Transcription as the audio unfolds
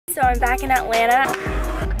So I'm back in Atlanta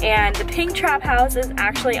and the Pink Trap House is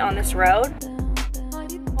actually on this road.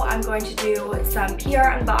 I'm going to do some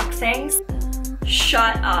PR unboxings.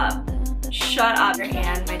 Shut up. Shut up your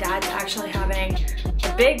hand. My dad's actually having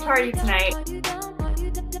a big party tonight.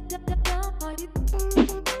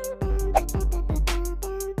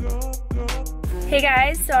 Hey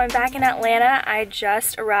guys, so I'm back in Atlanta. I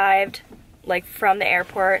just arrived from the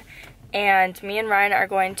airport and me and Ryan are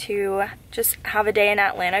going to just have a day in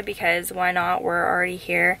Atlanta because why not? We're already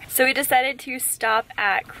here. So we decided to stop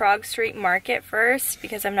at Krog Street Market first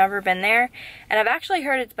because I've never been there. And I've actually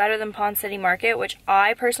heard it's better than Pond City Market, which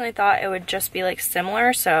I personally thought it would just be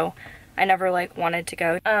similar, so I never wanted to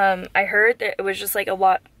go. I heard that it was just a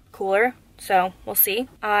lot cooler. So we'll see.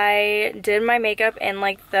 I did my makeup in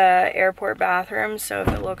the airport bathroom, so if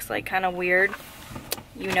it looks kind of weird,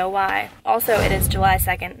 you know why. Also, it is July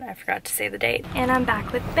 2nd. I forgot to say the date. And I'm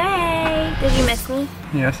back with Bae. Did you miss me?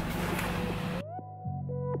 Yes.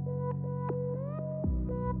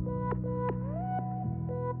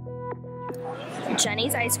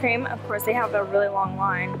 Jenny's ice cream. Of course, they have a really long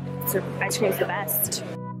line. So ice cream's the best.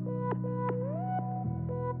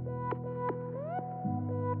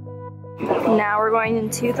 Now we're going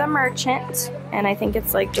into the Merchant, and I think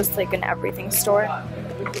it's just an everything store,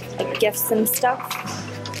 gifts and stuff.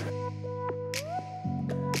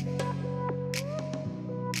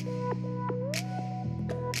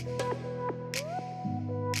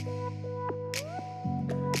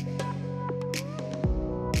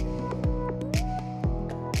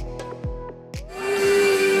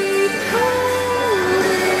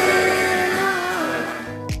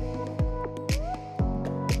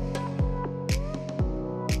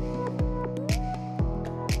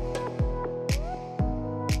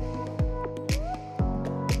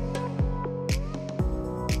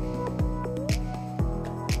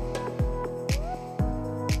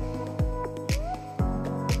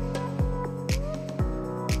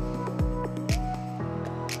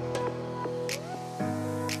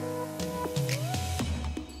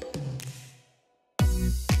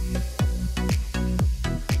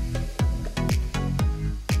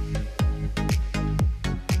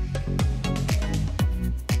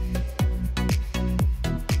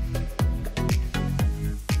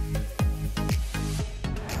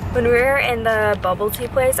 When we were in the bubble tea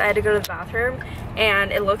place, I had to go to the bathroom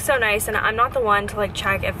and it looked so nice, and I'm not the one to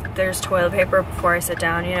check if there's toilet paper before I sit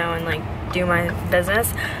down, you know, and do my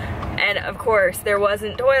business. And of course there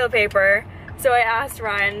wasn't toilet paper, so I asked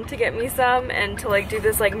Ryan to get me some and to do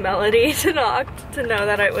this melody to knock to know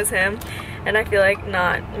that it was him. And I feel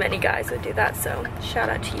not many guys would do that, so shout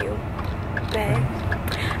out to you, babe.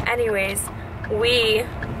 Anyways,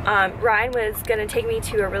 Ryan was gonna take me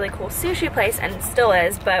to a really cool sushi place, and still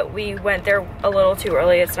is, but we went there a little too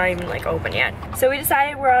early. It's not even open yet. So we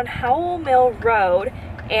decided we're on Howell Mill Road,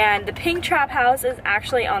 and the Pink Trap House is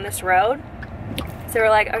actually on this road. So we're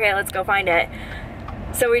okay, let's go find it.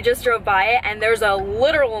 So we just drove by it, and there's a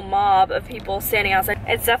literal mob of people standing outside.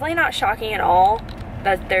 It's definitely not shocking at all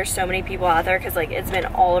that there's so many people out there because it's been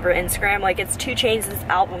all over Instagram. It's 2 Chainz's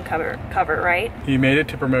album cover, right? He made it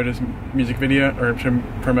to promote his music video, or to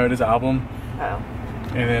promote his album. Oh.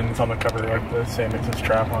 And then it's on the cover the same as his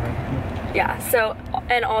trap on it. Yeah, so,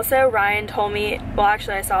 and also Ryan told me, well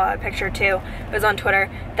actually I saw a picture too, it was on Twitter,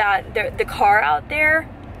 that the car out there,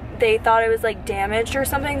 they thought it was damaged or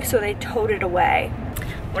something, so they towed it away.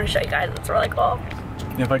 I want to show you guys, it's really cool.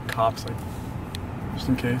 You have cops just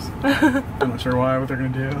in case. I'm not sure what they're gonna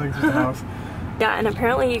do, just a house. Yeah, and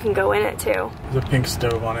apparently you can go in it too. There's a pink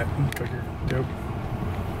stove on it. Cook your dope.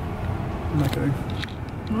 I'm not kidding.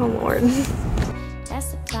 Oh Lord.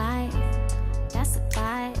 That's a vibe. That's a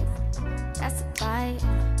vibe. That's a vibe.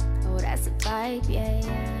 Oh, that's a vibe. Yeah,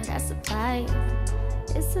 yeah. That's a vibe.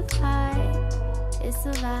 It's a vibe. It's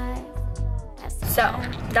a vibe. So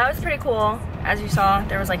that was pretty cool. As you saw,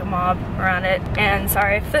 there was a mob around it, and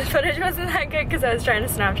sorry if the footage wasn't that good because I was trying to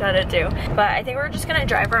Snapchat it too. But I think we're just gonna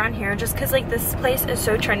drive around here just because this place is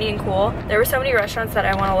so trendy and cool. There were so many restaurants that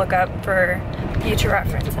I want to look up for future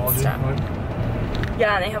reference and stuff.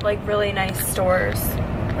 Yeah, and they have really nice stores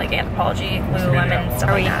Anthropology, Lululemon, stuff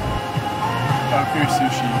like that. Ofra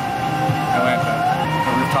Sushi, Atlanta,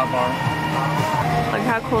 a rooftop bar. Look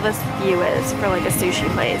how cool this view is for a sushi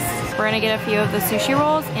place. We're gonna get a few of the sushi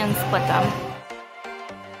rolls and split them.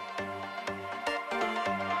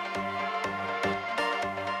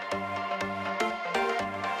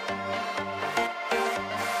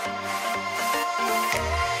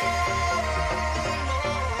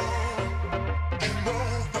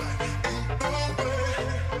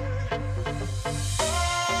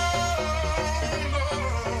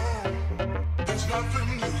 There's nothing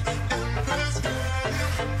new.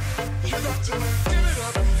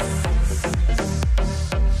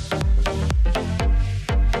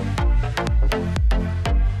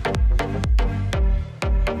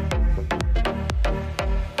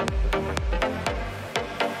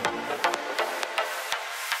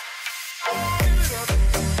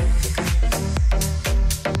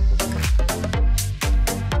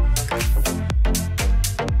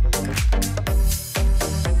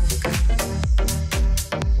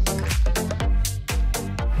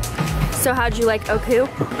 So how'd you like Oku?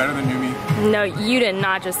 Better than Umi. No, you did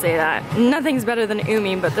not just say that. Nothing's better than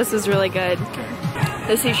Umi, but this is really good.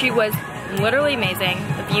 The sushi was literally amazing.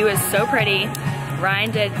 The view is so pretty.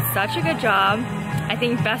 Ryan did such a good job. I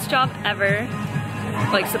think best job ever.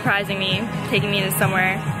 Like surprising me, taking me to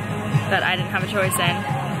somewhere that I didn't have a choice in.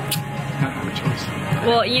 Not have a choice.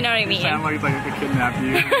 Well, you know what I mean. You sound like I could kidnap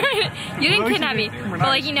you. You didn't kidnap me, but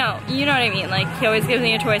like you know what I mean. Like he always gives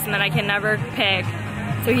me a choice and then I can never pick.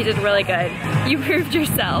 So he did really good. You proved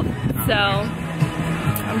yourself. So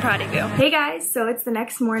I'm proud of you. Hey guys, so it's the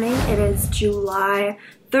next morning. It is July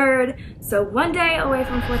 3rd. So one day away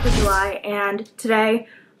from 4th of July, and today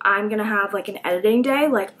I'm gonna have like an editing day.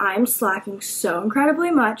 Like I'm slacking so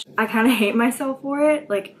incredibly much. I kind of hate myself for it,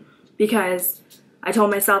 like because I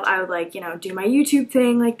told myself I would like, you know, do my YouTube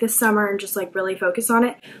thing like this summer and just like really focus on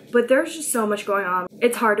it. But there's just so much going on.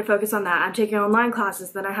 It's hard to focus on that. I'm taking online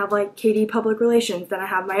classes, then I have like KD public relations, then I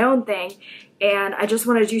have my own thing. And I just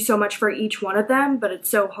want to do so much for each one of them, but it's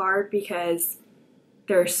so hard because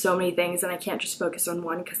there's so many things and I can't just focus on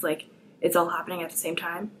one because like it's all happening at the same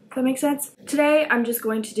time. If that makes sense. Today I'm just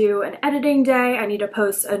going to do an editing day. I need to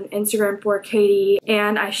post an Instagram for Katie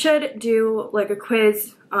and I should do like a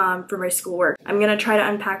quiz for my schoolwork. I'm gonna try to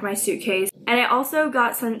unpack my suitcase. And I also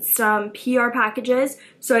got sent some PR packages,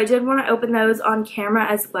 so I did want to open those on camera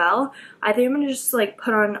as well. I think I'm gonna just like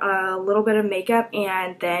put on a little bit of makeup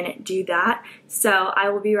and then do that. So I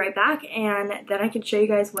will be right back and then I can show you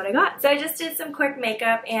guys what I got. So I just did some quick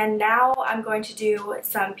makeup and now I'm going to do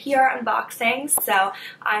some PR unboxings. So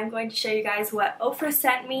I'm going to show you guys what Ofra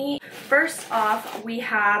sent me. First off, we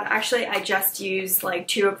have, actually I just used like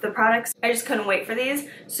 2 of the products. I just couldn't wait for these.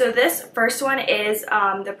 So this first one is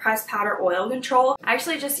the pressed powder oil control. I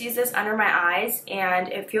actually just use this under my eyes and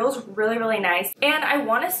it feels really, really nice. And I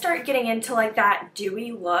want to start getting into like that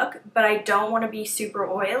dewy look, but I don't want to be super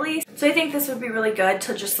oily. So I think this would be really good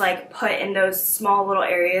to just like put in those small little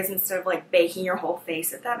areas instead of like baking your whole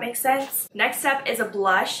face, if that makes sense. Next up is a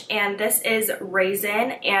blush, and this is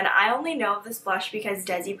Raisin, and I only know of this blush because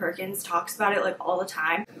Desi Perkins talks about it like all the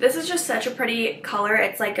time. This is just such a pretty color.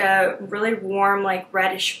 It's like a really warm like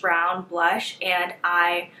reddish brown blush and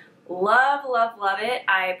I love, love, love it.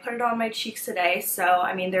 I put it on my cheeks today, so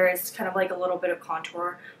I mean there is kind of like a little bit of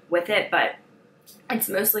contour with it, but it's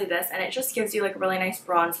mostly this and it just gives you like a really nice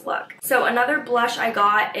bronze look. So another blush I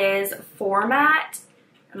got is Format,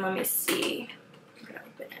 and let me see. I'm gonna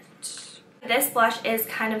open it. This blush is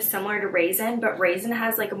kind of similar to Raisin, but Raisin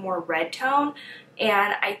has like a more red tone,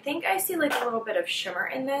 and I think I see like a little bit of shimmer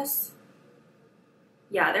in this.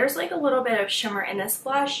 Yeah, there's like a little bit of shimmer in this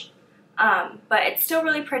blush. But it's still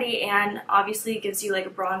really pretty and obviously it gives you like a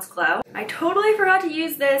bronze glow. I totally forgot to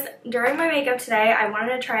use this during my makeup today. I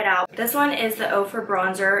wanted to try it out. This one is the Ofra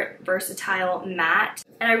Bronzer Versatile Matte.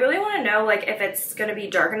 And I really want to know like if it's going to be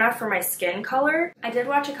dark enough for my skin color. I did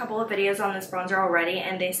watch a couple of videos on this bronzer already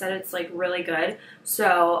and they said it's like really good.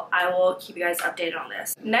 So I will keep you guys updated on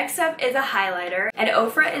this. Next up is a highlighter. And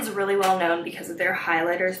Ofra is really well known because of their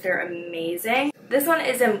highlighters. They're amazing. This one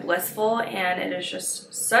is in Blissful and it is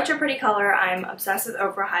just such a pretty color. I'm obsessed with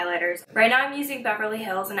Ofra highlighters. Right now I'm using Beverly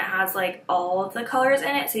Hills and it has like all of the colors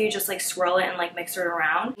in it, so you just like swirl it and like mix it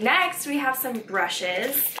around. Next we have some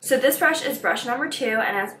brushes. So this brush is brush number 2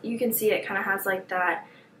 and as you can see it kind of has like that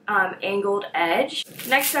angled edge.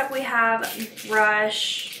 Next up we have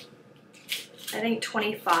brush I think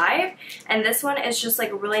 25, and this one is just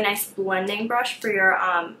like a really nice blending brush for your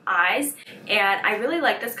eyes, and I really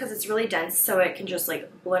like this because it's really dense so it can just like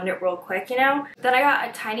blend it real quick, you know. Then I got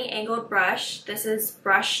a tiny angled brush. This is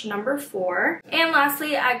brush number 4, and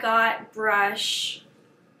lastly I got brush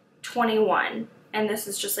 21, and this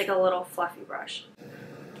is just like a little fluffy brush.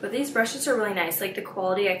 But these brushes are really nice, like the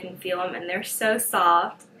quality, I can feel them and they're so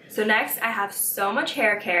soft. So next, I have so much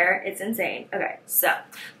hair care, it's insane. Okay, so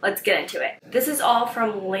let's get into it. This is all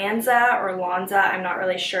from L'anza or L'anza, I'm not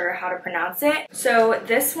really sure how to pronounce it. So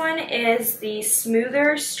this one is the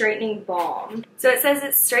Smoother Straightening Balm. So it says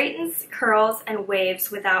it straightens, curls, and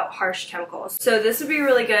waves without harsh chemicals. So this would be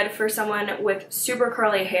really good for someone with super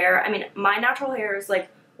curly hair. I mean, my natural hair is like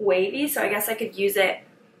wavy, so I guess I could use it,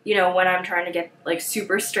 you know, when I'm trying to get like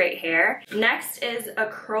super straight hair. Next is a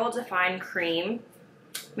Curl Define Cream.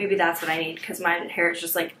 Maybe that's what I need because my hair is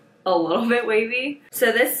just like a little bit wavy.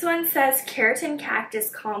 So this one says Keratin Cactus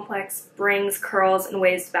Complex brings curls and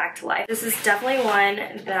waves back to life. This is definitely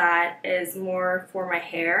one that is more for my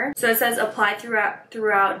hair. So it says apply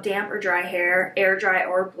throughout damp or dry hair, air dry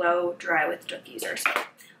or blow dry with diffuser. So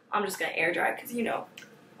I'm just gonna air dry because you know,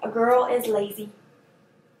 a girl is lazy.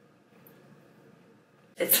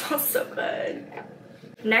 It smells so good.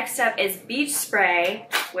 Next up is Beach Spray.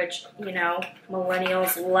 stuff, which, you know,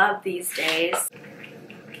 millennials love these days.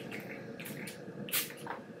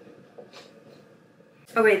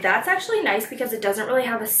 Okay, that's actually nice because it doesn't really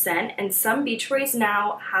have a scent, and some beach sprays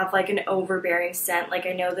now have like an overbearing scent. Like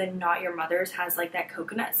I know the Not Your Mother's has like that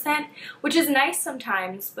coconut scent, which is nice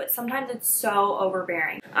sometimes, but sometimes it's so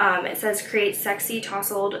overbearing. It says create sexy,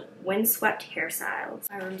 tousled, windswept hairstyles.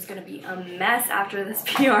 My room's gonna be a mess after this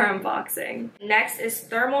PR unboxing. Next is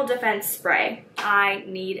thermal defense spray. I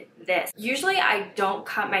need this. Usually I don't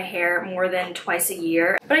cut my hair more than twice a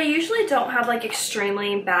year, but I usually don't have like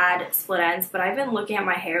extremely bad split ends, but I've been looking at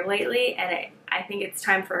my hair lately and I think it's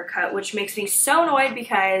time for a cut, which makes me so annoyed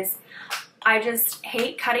because I just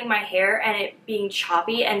hate cutting my hair and it being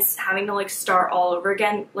choppy and having to like start all over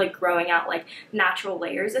again, like growing out like natural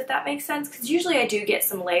layers, if that makes sense, because usually I do get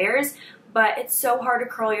some layers, but it's so hard to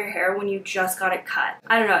curl your hair when you just got it cut.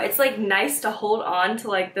 I don't know, it's like nice to hold on to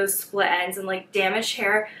like those split ends, and like damaged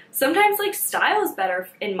hair sometimes like styles better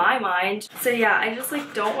in my mind. So yeah, I just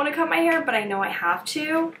like don't want to cut my hair, but I know I have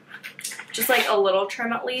to. Just like a little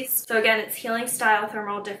trim at least. So again, it's Healing Style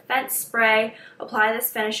Thermal Defense Spray. Apply this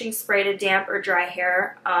finishing spray to damp or dry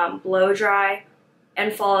hair, blow dry,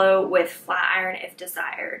 and follow with flat iron if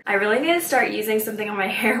desired. I really need to start using something on my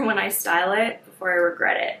hair when I style it before I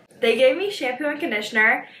regret it. They gave me shampoo and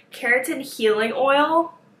conditioner, keratin healing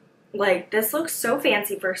oil. Like, this looks so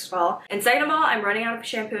fancy, first of all. And second of all, I'm running out of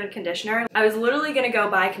shampoo and conditioner. I was literally gonna go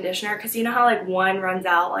buy conditioner because you know how like one runs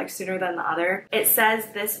out like sooner than the other? It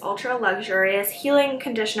says this ultra luxurious healing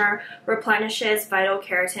conditioner replenishes vital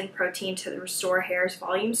keratin protein to restore hair's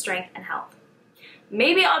volume, strength, and health.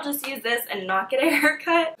 Maybe I'll just use this and not get a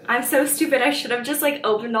haircut. I'm so stupid. I should have just like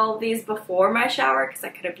opened all of these before my shower because I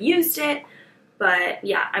could have used it. But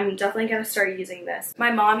yeah, I'm definitely gonna start using this. My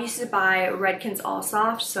mom used to buy Redken's All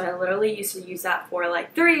Soft, so I literally used to use that for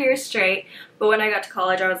like 3 years straight. But when I got to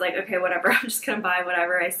college, I was like, okay, whatever, I'm just gonna buy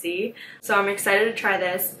whatever I see. So I'm excited to try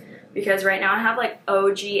this because right now I have like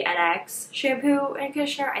OG NX shampoo and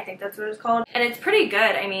conditioner. I think that's what it's called. And it's pretty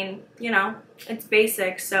good. I mean, you know, it's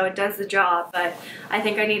basic, so it does the job, but I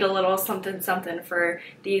think I need a little something something for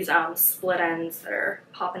these split ends that are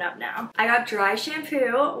popping up now. I got dry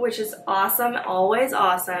shampoo, which is awesome, always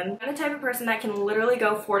awesome. I'm the type of person that can literally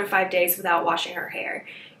go 4 to 5 days without washing her hair,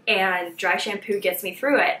 and dry shampoo gets me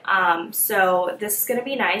through it. So this is gonna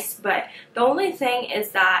be nice, but the only thing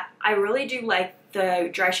is that I really do like the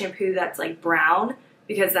dry shampoo that's like brown,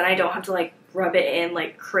 because then I don't have to like rub it in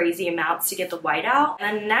like crazy amounts to get the white out.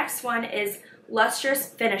 And the next one is Lustrous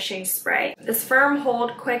Finishing Spray. This firm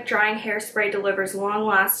hold, quick drying hairspray delivers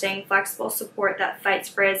long-lasting, flexible support that fights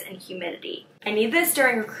frizz and humidity. I need this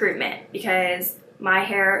during recruitment because my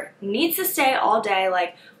hair needs to stay all day.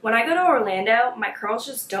 Like when I go to Orlando, my curls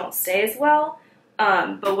just don't stay as well.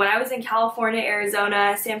 But when I was in California,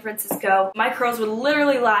 Arizona, San Francisco, my curls would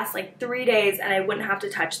literally last like 3 days and I wouldn't have to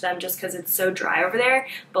touch them just because it's so dry over there.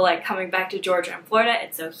 But like coming back to Georgia and Florida,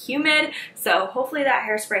 it's so humid. So hopefully that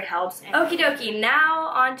hairspray helps. Okie dokie, now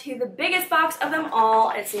on to the biggest box of them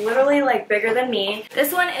all. It's literally like bigger than me.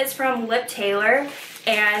 This one is from Lippe Taylor,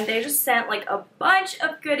 and they just sent like a bunch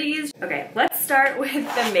of goodies. Okay, let's start with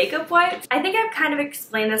the makeup wipes. I think I've kind of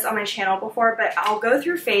explained this on my channel before, but I'll go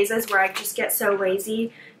through phases where I just get so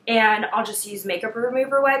lazy and I'll just use makeup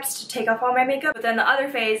remover wipes to take off all my makeup. But then the other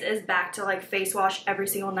phase is back to like face wash every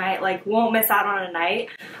single night, like won't miss out on a night.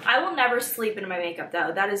 I will never sleep in my makeup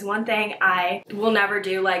though. That is one thing I will never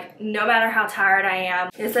do, like no matter how tired I am.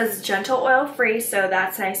 It says gentle oil free, so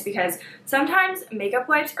that's nice because sometimes makeup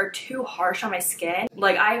wipes are too harsh on my skin.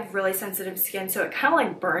 Like I have really sensitive skin, so it kind of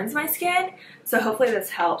like burns my skin. So hopefully this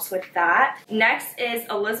helps with that. Next is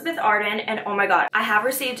Elizabeth Arden, and oh my god, I have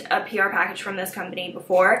received a PR package from this company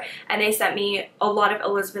before, and they sent me a lot of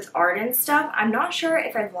Elizabeth Arden stuff. I'm not sure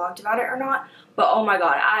if I vlogged about it or not, but oh my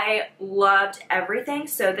god, I loved everything.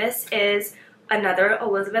 So this is another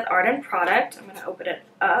Elizabeth Arden product. I'm gonna open it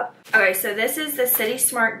up. Okay, so this is the City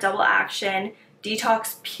Smart Double Action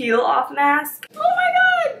Detox Peel Off Mask. Oh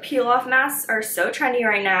my god! Peel off masks are so trendy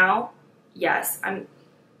right now. Yes,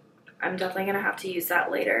 I'm definitely gonna have to use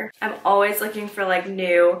that later. I'm always looking for like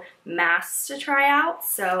new masks to try out,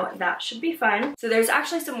 so that should be fun. So there's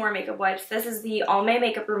actually some more makeup wipes. This is the Almay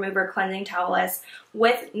Makeup Remover Cleansing Toweless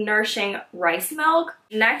with Nourishing Rice Milk.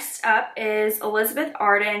 Next up is Elizabeth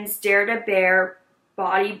Arden's Dare to Bare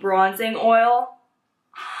Body Bronzing Oil.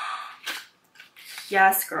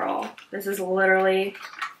 Yes, girl. This is literally,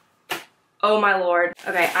 oh my lord.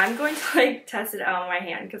 Okay, I'm going to like test it out on my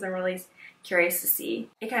hand because I'm really curious to see.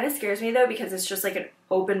 It kind of scares me though because it's just like an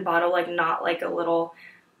open bottle, like not like a little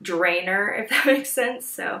drainer, if that makes sense.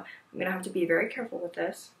 So I'm gonna have to be very careful with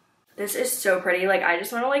this. This is so pretty. Like, I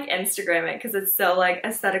just want to like Instagram it because it's so like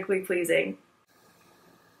aesthetically pleasing.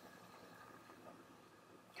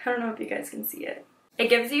 I don't know if you guys can see it. It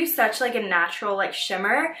gives you such like a natural like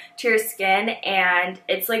shimmer to your skin, and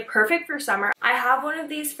it's like perfect for summer. I have one of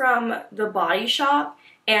these from the Body Shop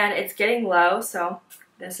and it's getting low, so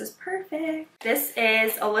this is perfect. This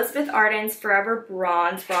is Elizabeth Arden's Forever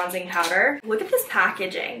Bronze Bronzing Powder. Look at this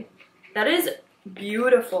packaging. That is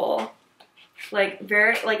beautiful. Like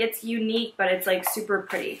very, like it's unique, but it's like super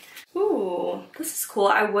pretty. Ooh, this is cool.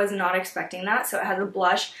 I was not expecting that. So it has a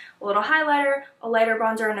blush, a little highlighter, a lighter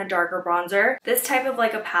bronzer, and a darker bronzer. This type of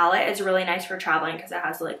like a palette is really nice for traveling because it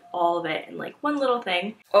has like all of it in like one little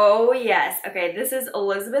thing. Oh yes. Okay, this is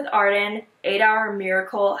Elizabeth Arden 8-Hour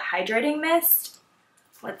Miracle Hydrating Mist.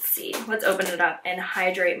 Let's see. Let's open it up and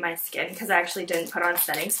hydrate my skin because I actually didn't put on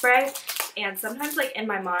setting spray. And sometimes like in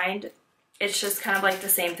my mind, it's just kind of like the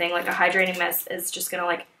same thing. Like a hydrating mist is just gonna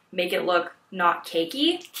like make it look not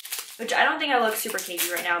cakey, which I don't think I look super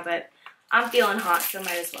cakey right now, but I'm feeling hot, so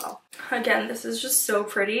might as well. Again, this is just so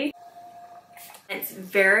pretty. It's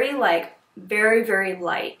very like, very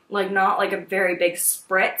light. Like not like a very big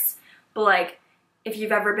spritz, but like if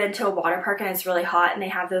you've ever been to a water park and it's really hot and they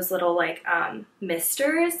have those little like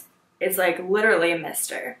misters, it's like literally a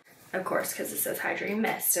mister. Of course, because it says hydrating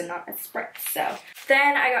mist and not a spritz. So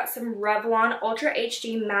then I got some Revlon Ultra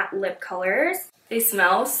HD Matte Lip Colors. They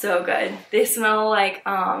smell so good. They smell like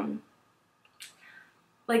the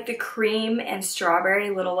cream and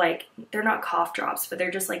strawberry little like, they're not cough drops, but they're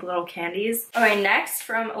just like little candies. Okay, next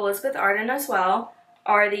from Elizabeth Arden as well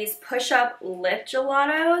are these push-up lip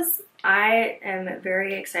gelatos. I am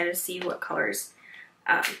very excited to see what colors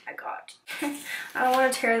I got. I don't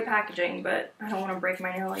want to tear the packaging, but I don't want to break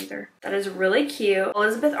my nail either. That is really cute.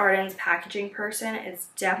 Elizabeth Arden's packaging person is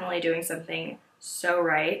definitely doing something so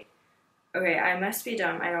right. Okay, I must be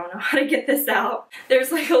dumb. I don't know how to get this out.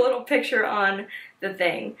 There's like a little picture on the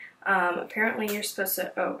thing. Apparently you're supposed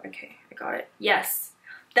to, oh, okay, I got it. Yes,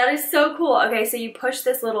 that is so cool. Okay, so you push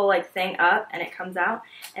this little like thing up and it comes out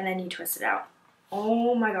and then you twist it out.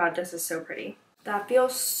 Oh my God, this is so pretty. That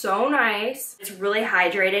feels so nice. It's really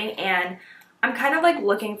hydrating, and I'm kind of like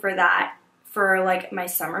looking for that for like my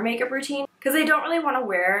summer makeup routine because I don't really want to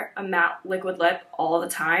wear a matte liquid lip all the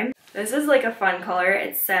time. This is like a fun color.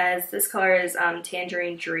 It says this color is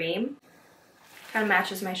Tangerine Dream. Kind of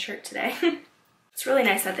matches my shirt today. It's really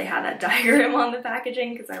nice that they had that diagram on the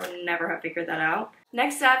packaging because I would never have figured that out.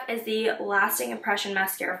 Next up is the Lasting Impression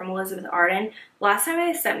Mascara from Elizabeth Arden. Last time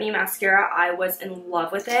they sent me mascara, I was in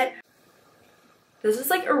love with it. This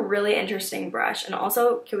is like a really interesting brush, and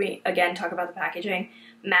also can we again talk about the packaging?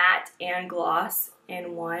 Matte and gloss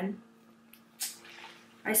in one.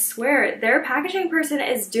 I swear their packaging person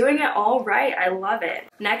is doing it all right. I love it.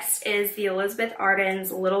 Next is the Elizabeth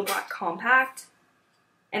Arden's Little Black Compact,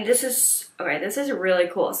 and this is okay. This is really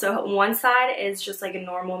cool. So one side is just like a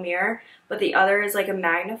normal mirror, but the other is like a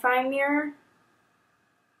magnifying mirror.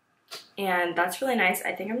 And that's really nice.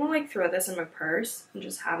 I think I'm gonna like throw this in my purse and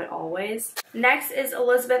just have it always. Next is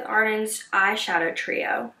Elizabeth Arden's eyeshadow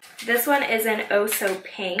trio. This one is in Oh So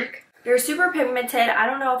Pink. They're super pigmented. I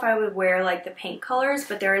don't know if I would wear like the pink colors,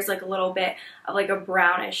 but there is like a little bit of like a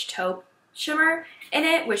brownish taupe shimmer in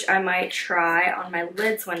it, which I might try on my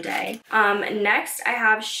lids one day. Next I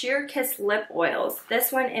have Sheer Kiss lip oils.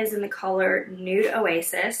 This one is in the color Nude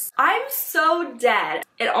Oasis. I'm so dead.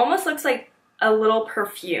 It almost looks like a little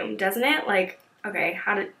perfume, doesn't it? Like, okay,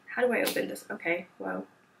 how do I open this? Okay, whoa.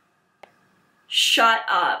 Shut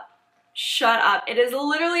up. Shut up. It is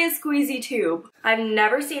literally a squeezy tube. I've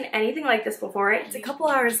never seen anything like this before. It's a couple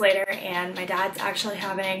hours later and my dad's actually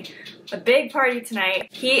having a big party tonight.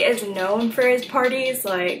 He is known for his parties.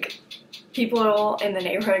 Like, people in the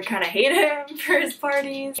neighborhood kind of hate him for his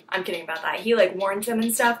parties. I'm kidding about that. He like warns them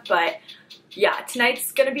and stuff, but yeah,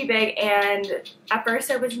 tonight's gonna be big, and at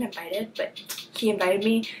first I wasn't invited, but he invited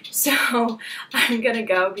me, so I'm gonna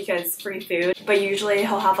go because free food. But usually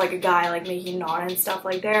he'll have like a guy like making naan and stuff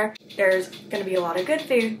like there. There's gonna be a lot of good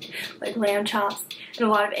food, like lamb chops, and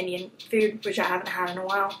a lot of Indian food, which I haven't had in a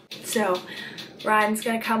while. So Ryan's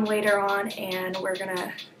gonna come later on, and we're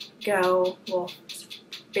gonna go, well,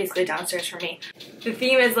 basically downstairs for me. The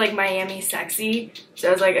theme is like Miami sexy, so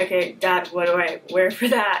I was like, okay, Dad, what do I wear for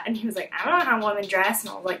that? And he was like, I don't know how women dress,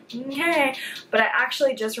 and I was like, okay. But I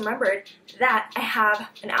actually just remembered that I have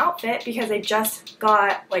an outfit because I just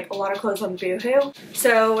got like a lot of clothes on Boohoo.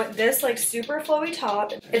 So this like super flowy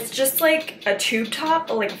top, it's just like a tube top,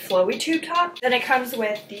 like a flowy tube top. Then it comes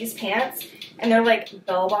with these pants, and they're like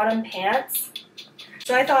bell-bottom pants.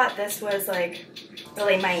 So I thought this was like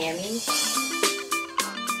really Miami.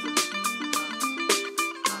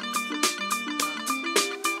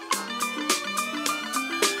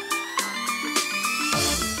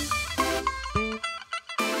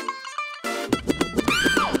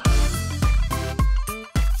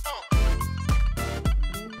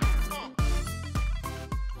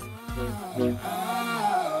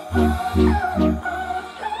 Thank you.